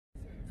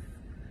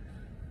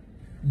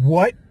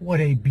What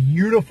would a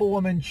beautiful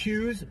woman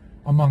choose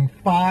among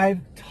 5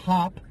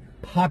 top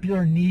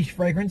popular niche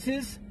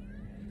fragrances?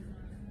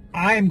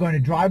 I am going to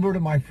drive over to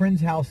my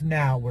friend's house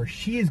now where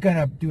she is going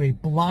to do a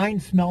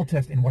blind smell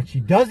test. And what she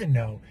doesn't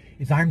know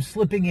is I'm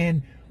slipping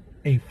in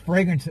a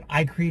fragrance that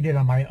I created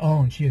on my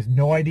own. She has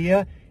no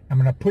idea. I'm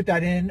going to put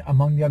that in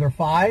among the other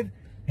 5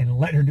 and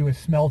let her do a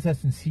smell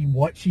test and see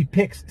what she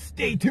picks.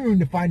 Stay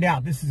tuned to find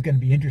out. This is going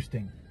to be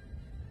interesting.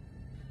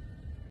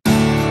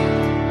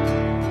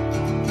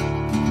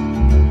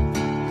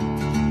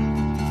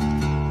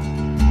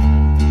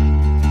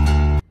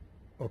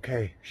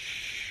 Okay,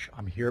 shh,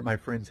 I'm here at my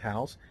friend's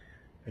house.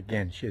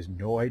 Again, she has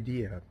no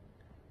idea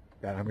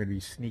that I'm going to be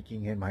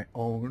sneaking in my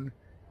own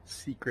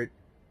secret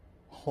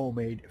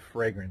homemade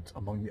fragrance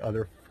among the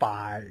other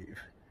 5.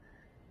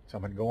 So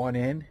I'm going to go on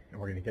in and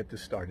we're going to get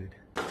this started.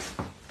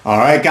 All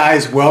right,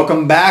 guys,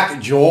 welcome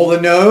back. Joel the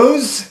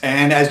Nose.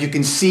 And as you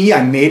can see,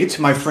 I made it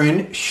to my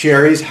friend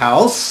Shere's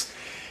house.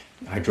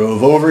 I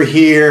drove over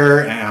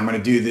here and I'm going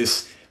to do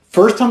this.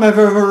 First time we've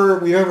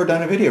ever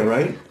done a video,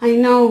 right? I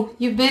know.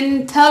 He's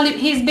been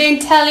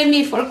telling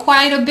me for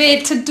quite a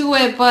bit to do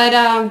it,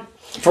 but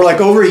for like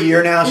over a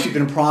year now, she's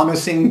been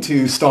promising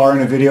to star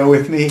in a video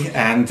with me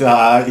and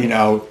you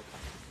know,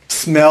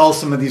 smell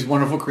some of these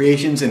wonderful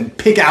creations and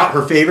pick out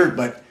her favorite,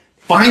 but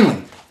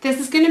finally. This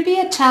is going to be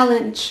a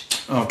challenge.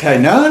 Okay,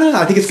 no,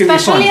 I think it's going to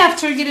be fun. Especially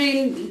after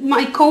getting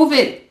my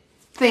COVID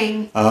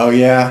thing. Oh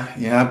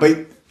yeah,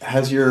 but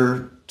has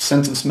your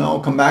sense of smell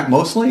come back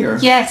mostly, or?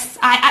 Yes,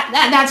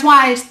 that's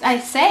why I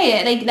say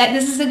it. Like that,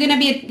 this is going to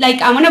be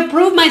like I'm going to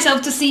prove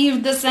myself to see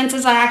if the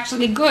senses are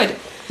actually good.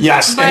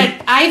 Yes,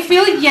 but I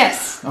feel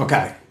yes.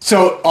 Okay,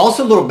 so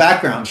also a little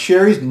background.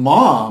 Shere's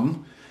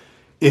mom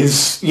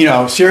is, you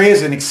know, Shere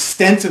has an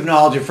extensive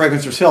knowledge of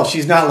fragrance herself.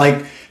 She's not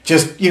like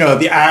just, you know,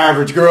 the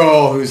average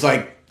girl who's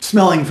like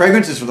smelling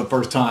fragrances for the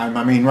first time.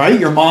 I mean, right?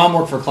 Your mom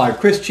worked for Clive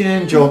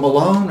Christian, Joe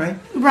Malone, right?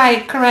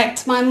 Right,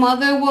 correct. My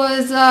mother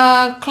was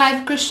a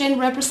Clive Christian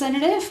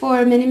representative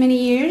for many, many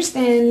years.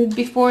 And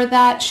before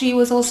that, she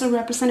was also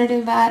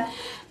representative at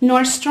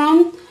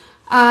Nordstrom.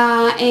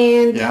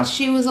 And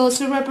she was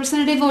also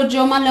representative of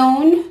Joe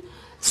Malone.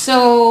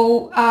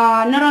 So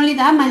not only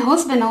that, my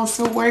husband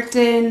also worked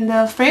in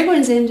the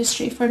fragrance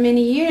industry for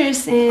many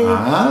years.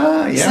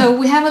 And so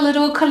we have a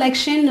little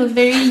collection of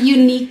very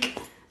unique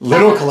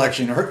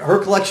collection. Her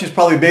collection is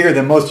probably bigger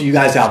than most of you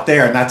guys out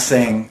there, and that's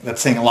saying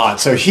a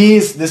lot. So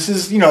this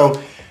is, you know,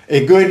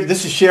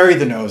 this is Shere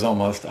the Nose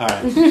almost. All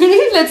right.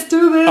 Let's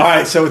do this. All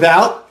right, so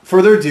without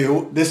further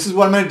ado, this is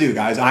what I'm going to do,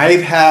 guys. I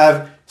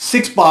have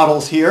 6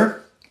 bottles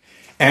here,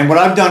 and what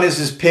I've done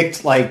is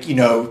picked, like, you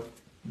know,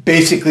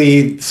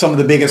 basically some of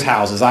the biggest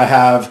houses. I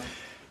have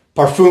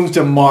Parfums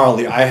de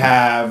Marly. I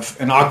have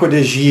an Acqua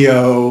Di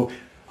Gio.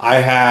 I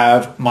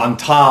have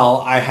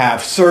Montale. I have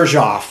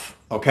XERJOFF,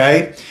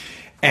 okay?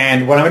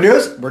 And what I'm going to do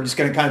is we're just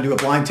going to kind of do a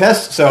blind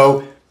test.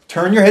 So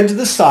turn your head to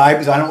the side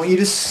because I don't want you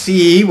to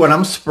see what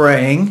I'm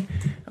spraying.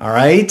 All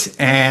right.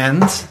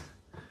 And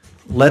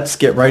let's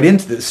get right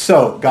into this.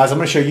 So, guys, I'm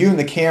going to show you in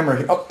the camera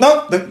here. Oh,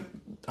 no.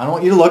 I don't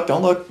want you to look.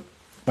 Don't look.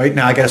 Wait,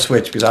 now I got to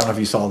switch because I don't know if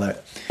you saw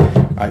that.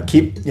 All right.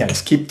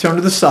 Just keep turning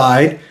to the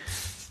side.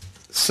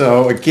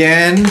 So,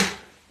 again,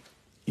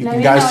 you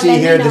can guys see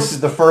here, this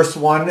is the first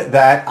one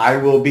that I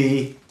will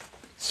be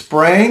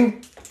spraying.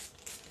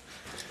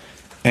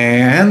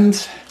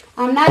 And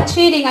I'm not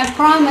cheating, I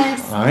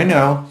promise. I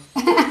know.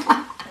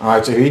 All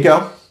right, so here you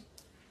go.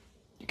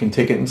 You can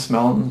take it and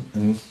smell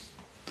it.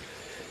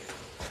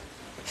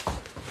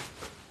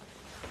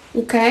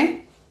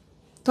 Okay.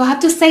 Do I have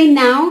to say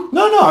now?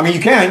 No. I mean,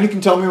 you can. You can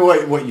tell me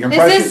what your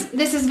impression is.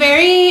 This is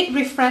very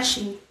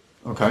refreshing.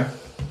 Okay.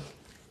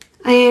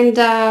 And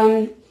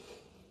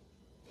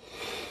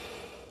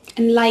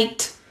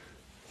light.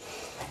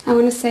 I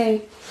want to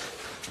say.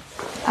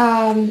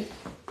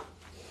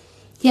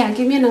 Yeah,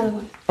 give me another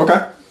one.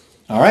 Okay.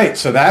 All right.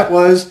 So that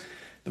was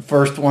the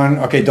first one.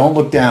 Okay, don't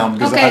look down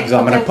because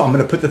I'm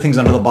gonna put the things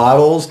under the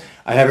bottles.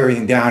 I have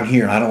everything down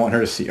here. I don't want her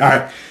to see. All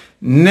right.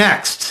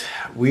 Next,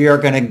 we are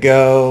gonna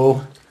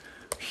go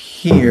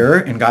here,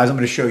 and guys, I'm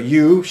gonna show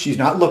you. She's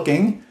not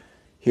looking.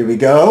 Here we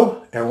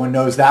go. Everyone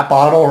knows that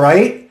bottle,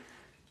 right?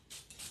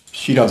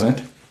 She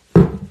doesn't.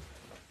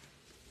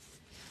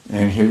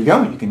 And here you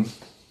go. You can.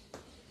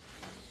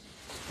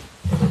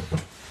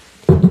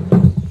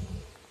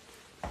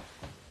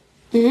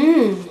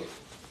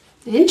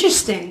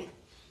 Interesting.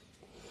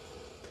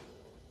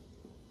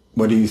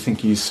 What do you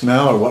think you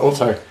smell, or what? Oh,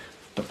 sorry.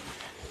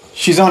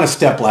 She's on a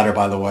stepladder,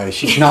 by the way.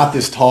 She's not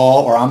this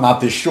tall, or I'm not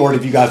this short,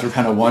 if you guys were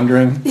kind of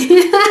wondering.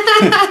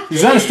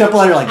 She's on a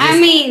stepladder like this. I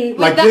mean,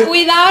 like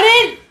without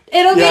it,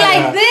 it'll be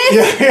like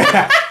this.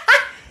 Yeah.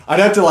 I'd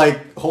have to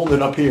like hold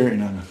it up here, you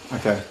know.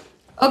 Okay.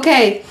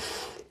 Okay.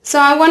 So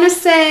I want to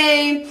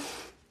say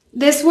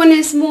this one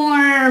is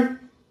more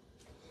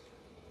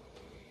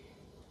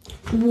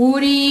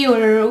woody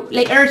or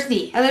like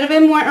earthy, a little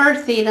bit more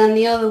earthy than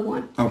the other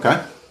one.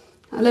 Okay.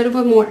 A little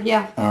bit more,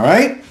 yeah. All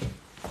right.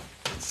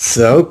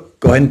 So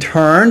Go ahead and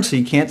turn so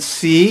you can't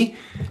see.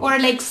 Or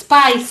like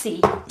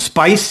spicy.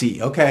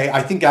 Spicy. Okay.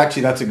 I think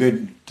actually that's a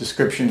good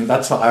description.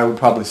 I would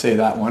probably say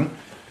that one.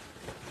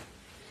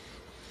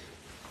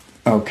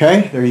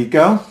 Okay. There you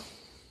go.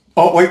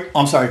 Oh, wait.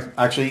 I'm sorry.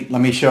 Actually,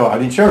 let me show. I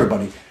didn't show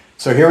everybody.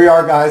 So here we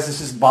are, guys. This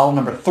is bottle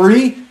number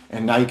 3.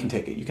 And now you can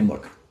take it. You can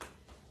look.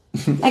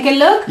 I can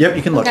look? Yep,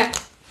 you can look. Okay.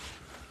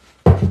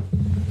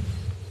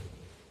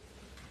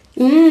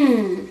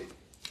 Mmm.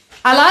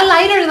 A lot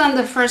lighter than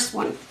the first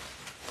one.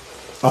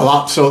 A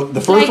lot. So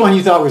the first one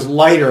you thought was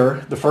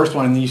lighter, the first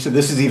one, and you said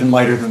this is even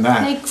lighter than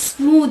that. Like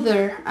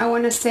smoother, I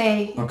want to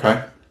say.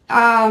 Okay.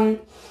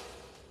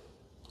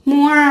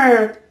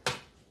 More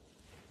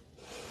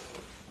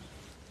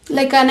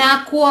like an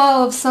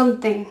aqua of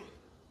something.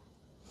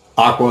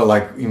 Aqua,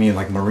 like you mean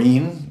like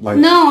marine? Like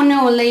no,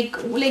 like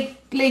watery.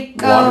 Like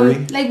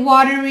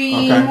watery,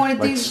 okay. more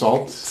like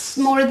salts.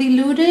 More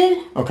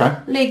diluted. Okay.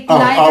 Like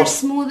lighter,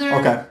 smoother.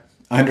 Okay.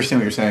 I understand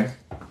what you're saying.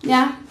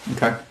 Yeah.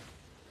 Okay.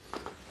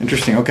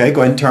 Interesting. Okay,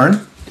 go ahead and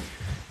turn.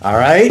 All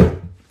right.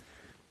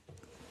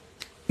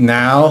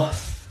 Now,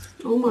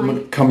 oh my. I'm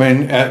going to come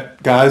in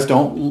at, guys,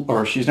 don't,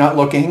 or she's not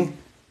looking.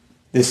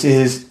 This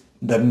is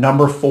the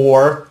number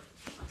 4.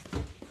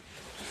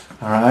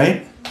 All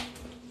right.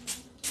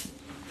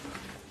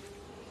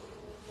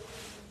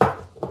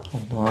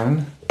 Hold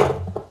on.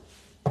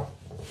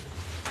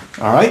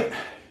 All right.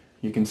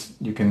 You can.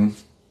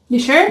 You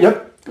sure?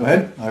 Yep. Go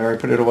ahead. I already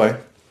put it away.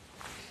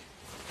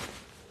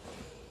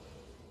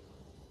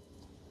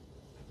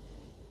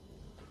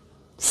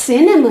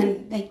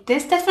 Cinnamon, like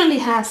this definitely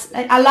has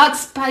like, a lot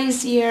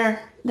spicier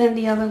than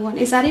the other one.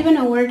 Is that even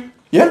a word?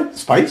 Yeah,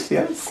 spice,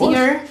 yeah, of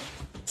course.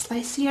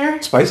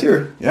 Spicier?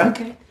 Spicier, yeah.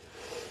 Okay.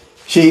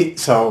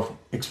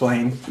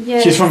 Explain.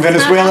 Yes. She's from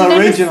Venezuela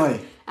originally.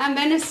 I'm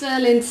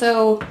Venezuelan,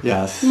 so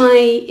yes.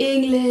 My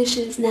English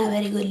is not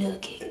very good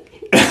looking.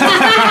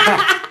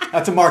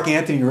 That's a Mark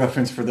Anthony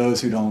reference for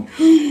those who don't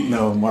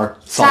know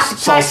Mark.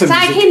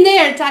 Tag him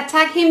there,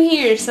 tag him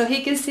here so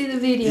he can see the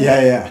video.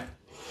 Yeah.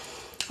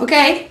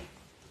 Okay.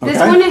 This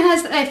one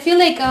has, I feel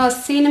like a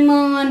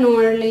cinnamon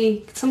or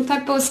like some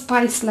type of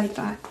spice like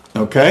that.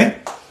 Okay.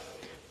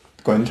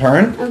 Go ahead and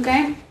turn.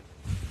 Okay.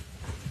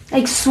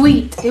 Like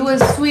sweet. It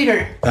was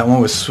sweeter. That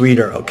one was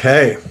sweeter.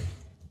 Okay.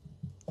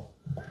 All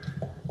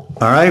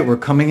right. We're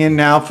coming in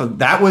now for,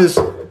 that was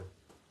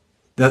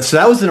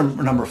the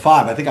number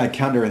 5. I think I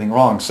counted everything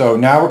wrong. So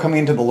now we're coming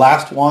into the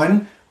last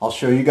one. I'll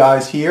show you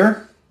guys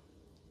here.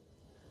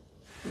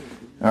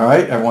 All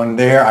right. Everyone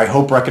there, I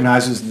hope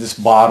recognizes this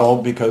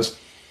bottle because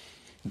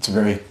it's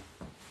very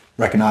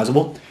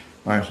recognizable.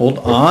 All right, hold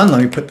on.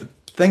 Let me put the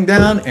thing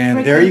down,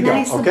 and there you go.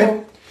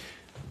 Okay.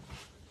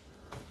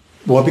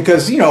 Well,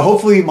 because,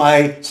 hopefully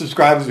my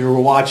subscribers who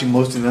are watching,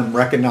 most of them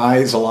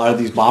recognize a lot of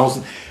these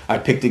bottles. I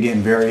picked,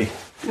 again, very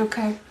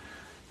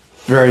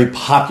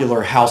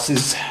popular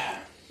houses.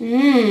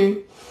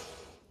 Okay.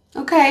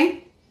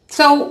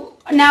 So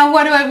now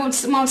what do I want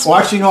most? Well,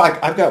 actually, no,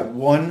 I've got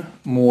one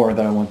more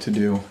that I want to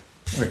do.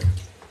 Wait.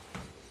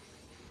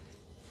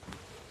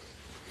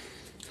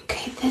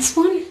 Okay, this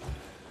one,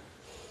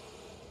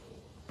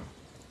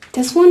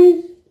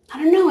 I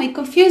don't know, it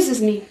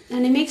confuses me.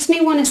 And it makes me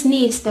want to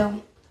sneeze,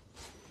 though.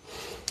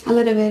 A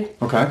little bit.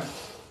 Okay.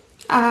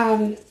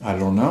 I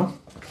don't know.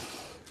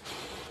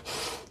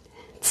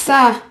 It's,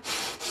 I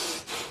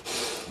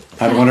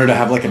don't want her to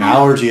have like an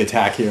allergy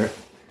attack here.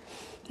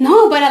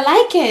 No, but I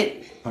like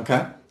it.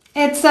 Okay.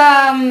 It's,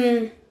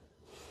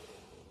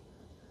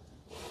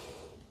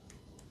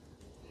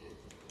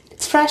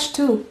 it's fresh,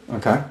 too.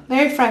 Okay.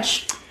 Very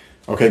fresh.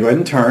 Okay, go ahead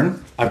and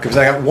turn. Because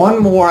I got one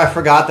more I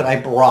forgot that I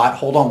brought.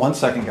 Hold on one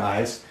second,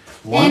 guys.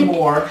 One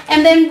more.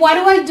 And then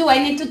what do? I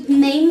need to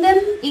name them,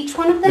 each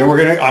one of them?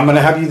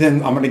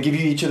 Then I'm gonna give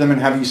you each of them and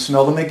have you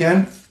smell them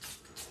again.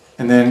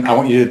 And then I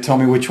want you to tell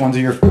me which ones are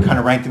your, kind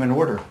of rank them in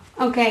order.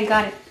 Okay,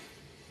 got it.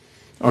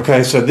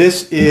 Okay, so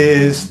this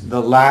is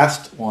the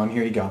last one.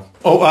 Here you go.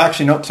 Oh,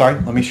 actually, no,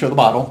 sorry. Let me show the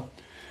bottle.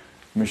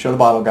 Let me show the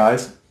bottle,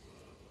 guys.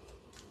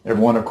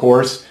 Everyone, of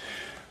course.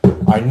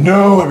 I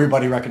know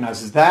everybody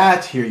recognizes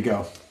that. Here you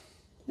go.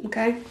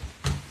 Okay.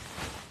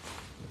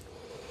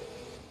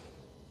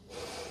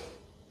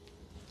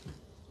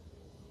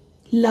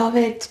 Love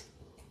it.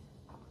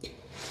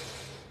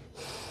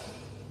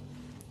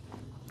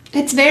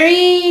 It's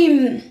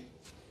very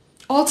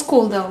old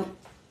school, though.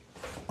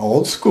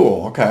 Old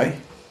school, okay.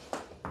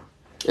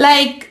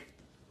 Like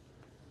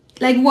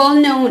well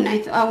known,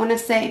 I want to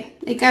say.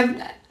 Like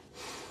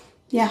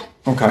yeah.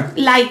 Okay.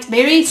 Light,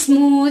 very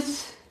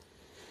smooth.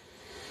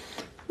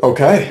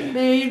 Okay.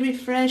 Very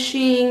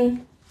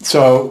refreshing.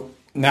 So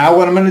now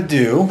what I'm going to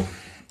do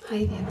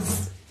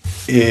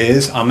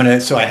is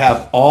so I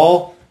have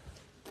all,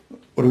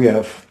 what do we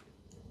have?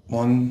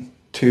 1,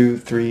 2,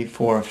 3,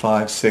 4,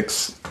 5,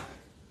 6.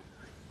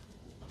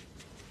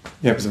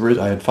 Yeah, because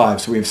I had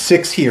 5. So we have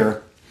 6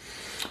 here.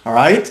 All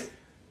right.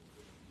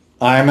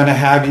 I'm going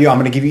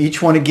to give you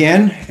each one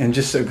again and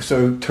just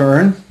so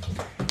turn.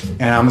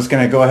 And I'm just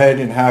going to go ahead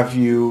and have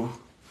you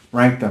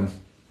rank them.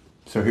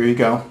 So here you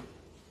go.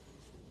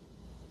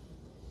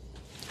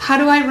 How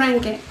do I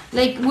rank it?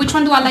 Like, which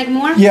one do I like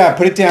more? Yeah,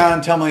 put it down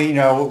and tell me, you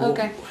know.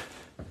 Okay.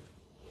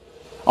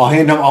 I'll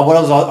hand them, what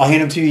else? I'll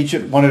hand them to you each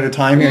one at a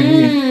time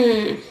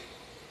here.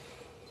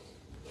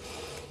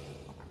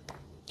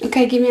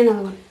 Okay, give me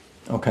another one.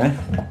 Okay.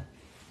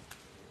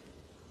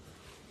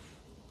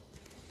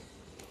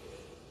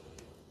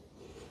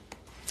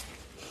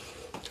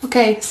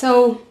 Okay,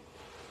 so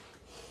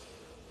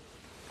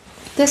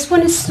this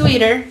one is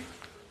sweeter.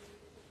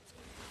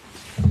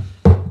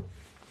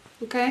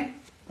 Okay?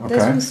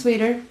 This one's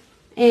sweeter.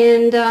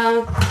 And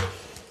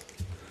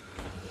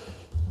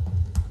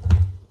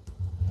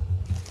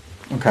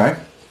okay.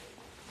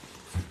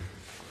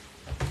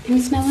 Can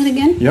you smell it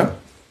again? Yep.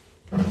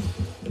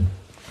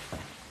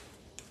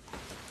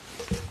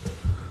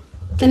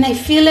 Then I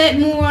feel it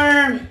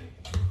more.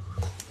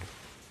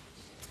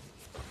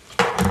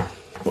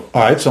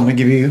 All right, so I'm gonna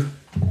give you.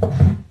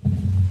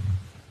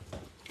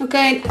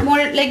 Okay, more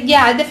like,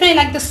 yeah, I definitely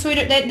like the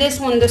sweeter. This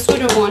one, the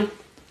sweeter one.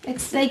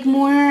 It's like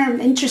more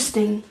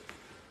interesting.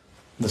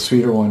 The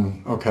sweeter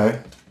one. Okay.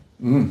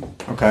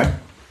 Okay.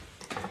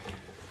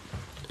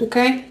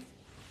 Okay.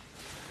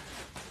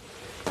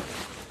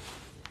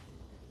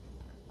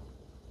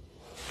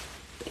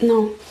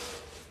 No,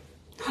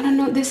 I don't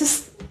know. This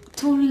is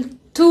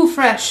too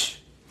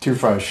fresh. Too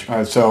fresh. All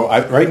right, so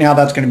right now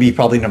that's going to be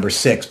probably number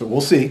 6, but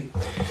we'll see.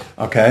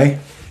 Okay.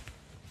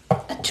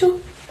 Achoo.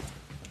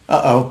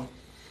 Uh-oh.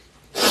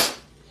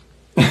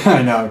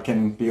 I know, it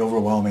can be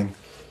overwhelming.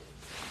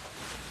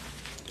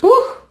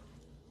 Ooh.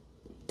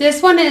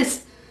 This one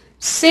is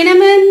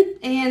cinnamon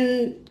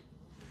and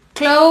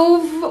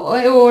clove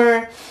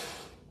or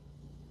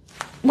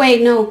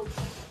wait, no.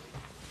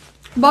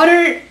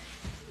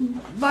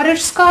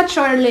 Butterscotch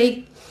or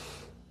like...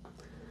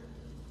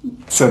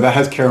 So that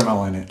has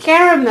caramel in it.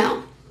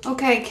 Caramel.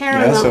 Okay,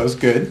 caramel. Yeah, so it's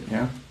good.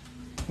 Yeah.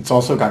 It's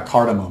also got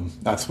cardamom.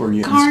 That's where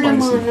you get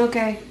cardamom, spicy.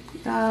 okay.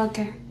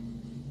 Okay.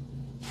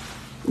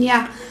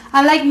 Yeah,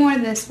 I like more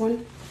this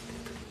one.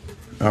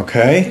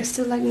 Okay. I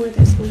still like more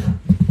this one.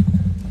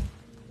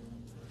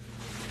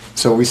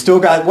 So we still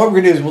got, what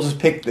we're going to do is we'll just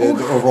pick the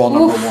overall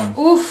number 1.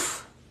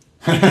 Oof.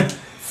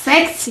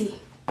 Sexy.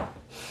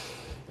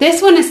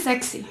 This one is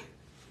sexy.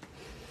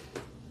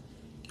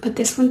 But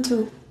this one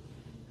too.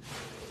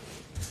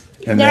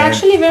 And they're then,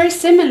 actually very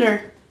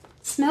similar.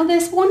 Smell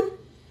this one?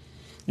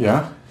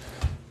 Yeah.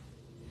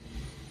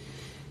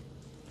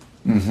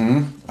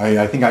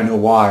 I think I know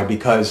why.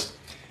 Because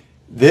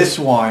this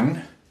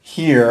one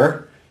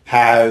here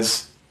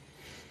has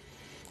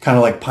kind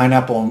of like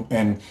pineapple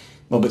and a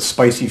little bit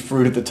spicy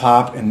fruit at the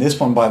top. And this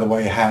one, by the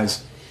way,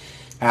 has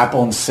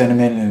apple and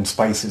cinnamon and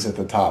spices at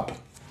the top.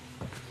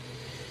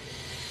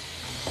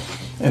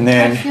 And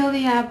then... I feel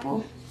the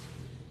apple.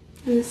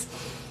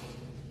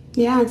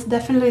 Yeah, it's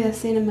definitely the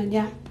cinnamon,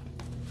 yeah.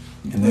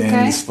 And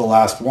then this is the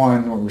last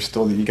one where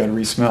you got to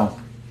re-smell.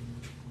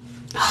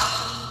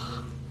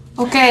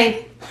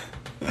 Okay.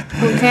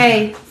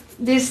 Okay.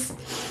 This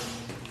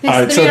all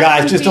right, so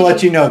guys, just to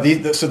let you know,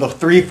 so the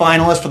 3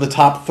 finalists for the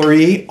top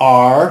 3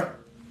 are,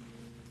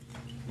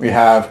 we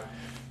have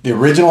the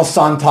original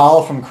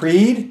Santal from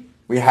Creed,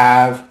 we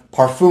have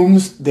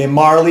Parfums de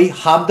Marly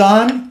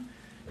Habdan,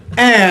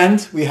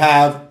 and we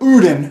have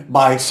Uden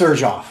by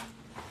XERJOFF.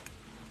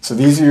 So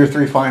these are your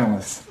 3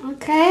 finalists.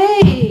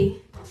 Okay.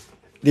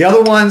 The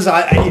other ones,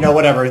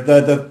 whatever.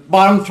 The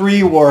bottom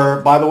 3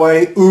 were, by the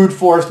way, Oud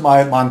Forest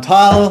by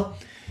Montale,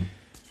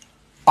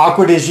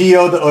 Acqua Di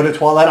Gio, the Eau de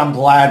Toilette. I'm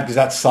glad because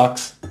that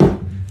sucks.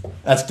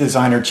 That's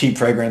designer cheap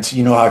fragrance.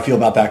 You know how I feel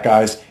about that,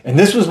 guys. And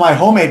this was my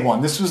homemade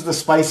one. This was the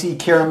spicy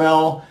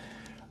caramel.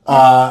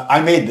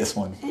 I made this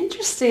one.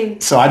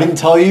 Interesting. So I didn't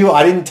tell you.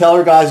 I didn't tell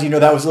her, guys. You know,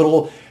 that was a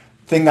little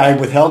thing that I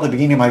withheld at the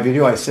beginning of my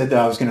video. I said that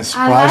I was going to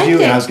surprise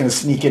you and I was going to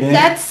sneak it in.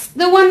 That's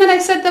the one that I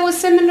said that was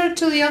similar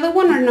to the other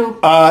one, or no?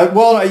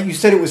 Well, you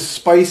said it was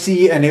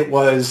spicy and it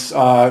was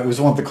the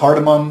one with the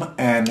cardamom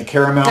and the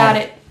caramel. Got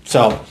it.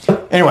 So,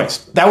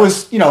 anyways, that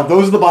was,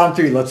 those are the bottom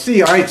 3. Let's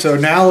see. All right, so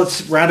now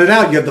let's round it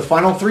out. You have the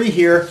final 3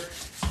 here.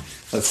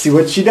 Let's see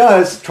what she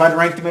does. Try to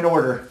rank them in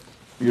order.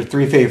 Your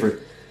 3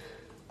 favorite.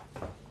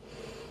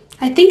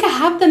 I think I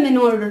have them in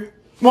order.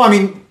 Well, I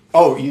mean,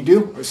 oh, you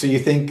do? So you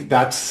think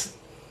that's...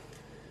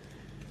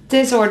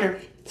 This order.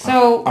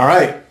 So... All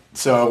right.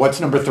 So what's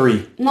number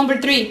 3?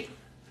 Number 3.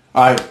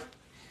 All right.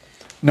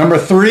 Number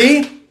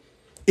 3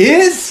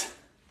 is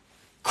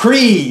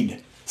Creed.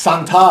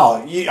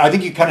 Santal. I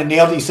think you kind of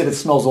nailed it. You said it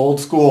smells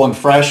old school and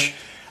fresh.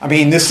 I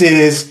mean, this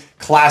is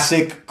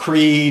classic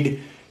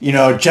Creed,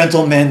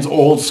 gentleman's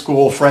old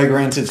school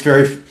fragrance. It's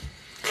very...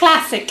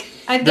 Classic.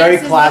 Very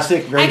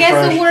classic, very fresh. I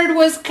guess the word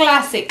was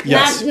classic.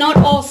 Yes. Not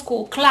old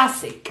school.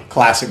 Classic.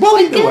 Classic. Well,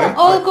 either way.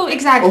 Old school,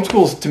 exactly. Old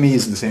school to me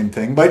is the same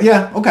thing. But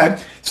yeah, okay.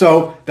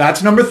 So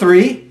that's number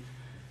 3.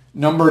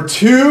 Number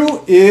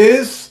 2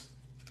 is...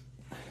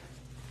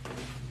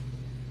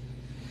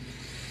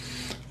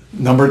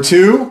 Number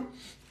 2...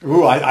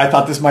 Ooh, I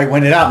thought this might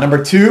win it out.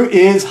 Number 2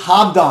 is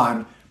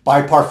Habdan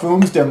by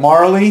Parfums de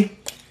Marly.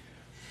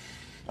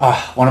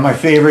 One of my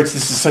favorites.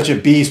 This is such a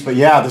beast, but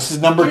yeah, this is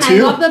number 2. I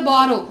love the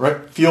bottle.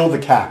 Right, feel the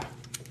cap.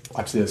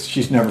 Watch this.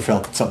 She's never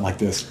felt something like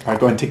this. All right,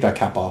 go ahead and take that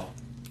cap off.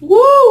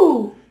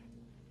 Woo!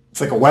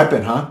 It's like a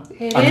weapon, huh?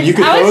 It I mean, is. you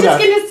could I throw was just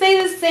that. going to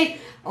say the same.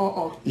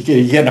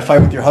 You get in a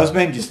fight with your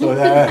husband, just throw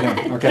that at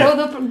him. Okay. Throw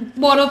the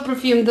bottle of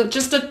perfume,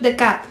 just the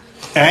cap.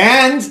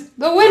 And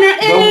The winner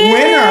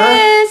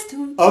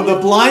of the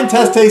blind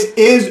test taste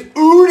is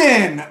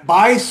Udin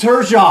by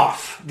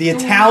XERJOFF, the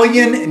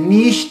Italian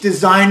niche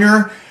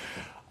designer.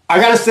 I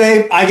gotta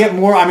say, I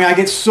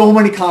get so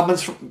many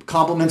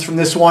compliments from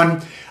this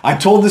one. I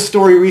told this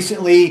story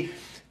recently.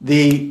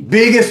 The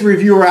biggest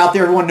reviewer out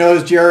there, everyone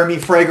knows, Jeremy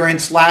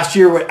Fragrance. Last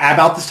year,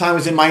 about this time,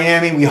 was in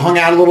Miami. We hung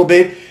out a little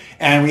bit,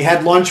 and we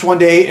had lunch one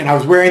day, and I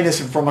was wearing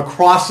this, and from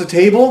across the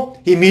table,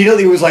 he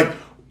immediately was like,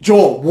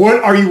 Joel,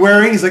 what are you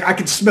wearing? He's like, I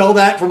could smell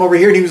that from over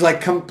here. And he was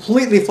like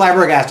completely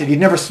flabbergasted. He'd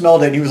never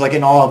smelled it, and he was like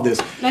in awe of this.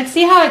 Let's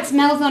see how it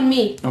smells on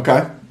me.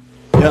 Okay.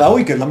 Yeah, that'll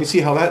be good. Let me see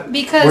how that...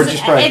 Because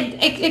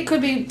it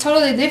could be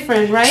totally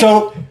different, right?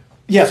 So,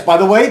 yes, by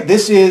the way,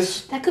 this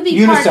is that could be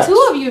unisex. part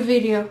 2 of your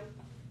video.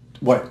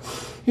 What?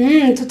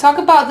 To talk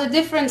about the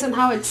difference and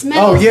how it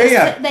smells. Oh,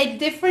 yeah. Like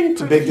different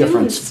It's a big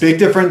difference. Big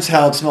difference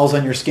how it smells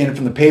on your skin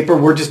from the paper.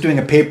 We're just doing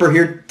a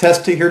paper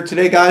test here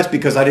today, guys,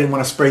 because I didn't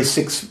want to spray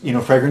 6,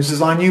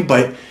 fragrances on you.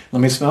 But let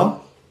me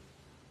smell.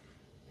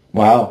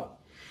 Wow.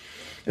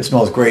 It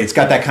smells great. It's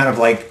got that kind of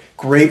like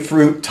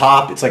grapefruit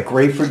top. It's like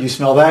grapefruit. You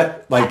smell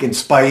that? Like in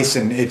spice,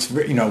 and it's,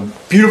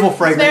 beautiful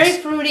fragrance.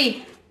 Very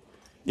fruity.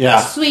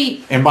 Yeah.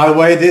 Sweet. And by the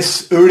way,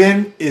 this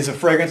Udin is a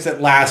fragrance that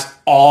lasts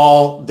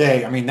all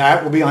day. I mean,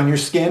 that will be on your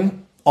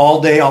skin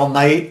all day, all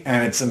night,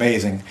 and it's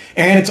amazing.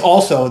 And it's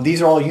also, these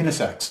are all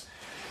unisex.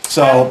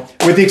 So,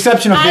 with the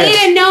exception of this. I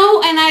didn't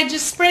know, and I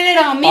just sprayed it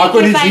on me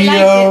Acqua Di because I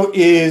Gio like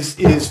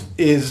it.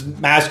 is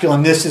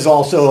masculine. This is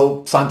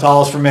also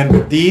Santal's for men.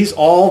 But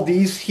all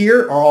these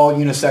here are all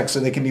unisex,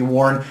 so they can be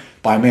worn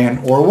by a man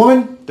or a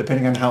woman,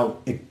 depending on how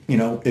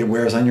it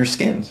wears on your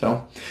skin.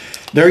 So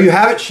there you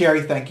have it,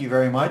 Sherry. Thank you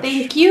very much.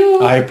 Thank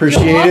you. I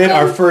appreciate it.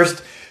 Our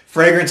first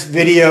fragrance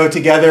video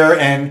together,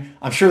 and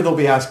I'm sure they'll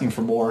be asking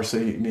for more. So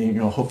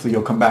hopefully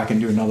you'll come back and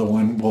do another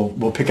one.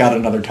 We'll pick out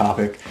another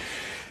topic.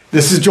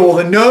 This is Joel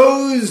the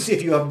Nose.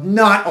 If you have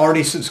not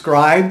already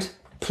subscribed,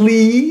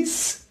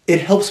 please.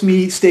 It helps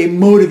me stay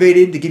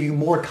motivated to give you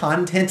more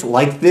content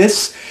like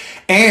this.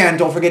 And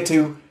don't forget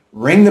to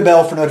ring the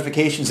bell for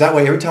notifications. That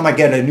way, every time I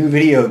get a new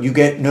video, you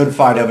get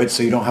notified of it,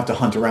 so you don't have to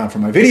hunt around for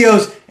my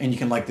videos, and you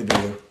can like the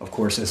video, of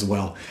course, as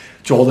well.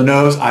 Joel the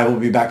Nose, I will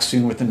be back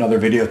soon with another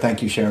video.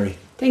 Thank you, Sherry.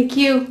 Thank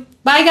you.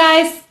 Bye,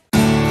 guys.